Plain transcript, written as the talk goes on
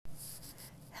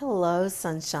Hello,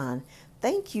 sunshine.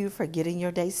 Thank you for getting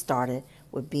your day started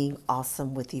with being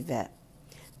awesome with Yvette.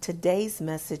 Today's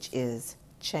message is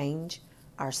change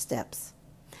our steps.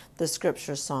 The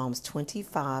scripture Psalms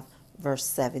 25, verse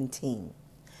 17.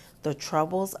 The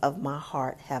troubles of my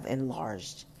heart have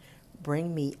enlarged.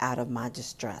 Bring me out of my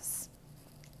distress.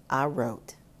 I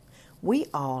wrote, we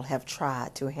all have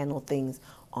tried to handle things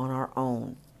on our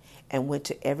own and went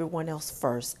to everyone else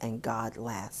first and God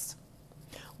last.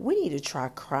 We need to try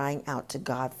crying out to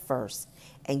God first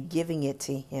and giving it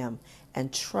to Him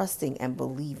and trusting and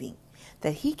believing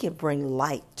that He can bring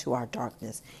light to our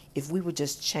darkness if we would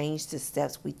just change the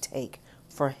steps we take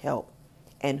for help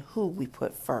and who we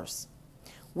put first.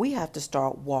 We have to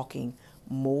start walking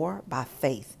more by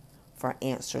faith for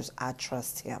answers. I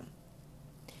trust Him.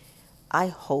 I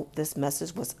hope this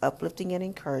message was uplifting and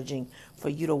encouraging for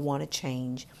you to want to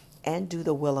change and do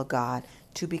the will of God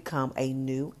to become a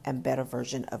new and better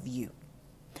version of you.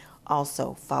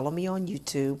 Also, follow me on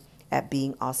YouTube at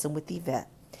Being Awesome with Yvette.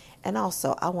 And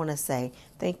also, I want to say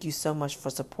thank you so much for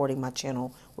supporting my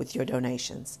channel with your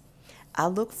donations. I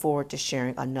look forward to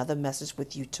sharing another message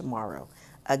with you tomorrow.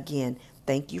 Again,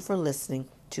 thank you for listening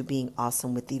to Being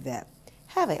Awesome with Yvette.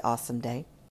 Have an awesome day.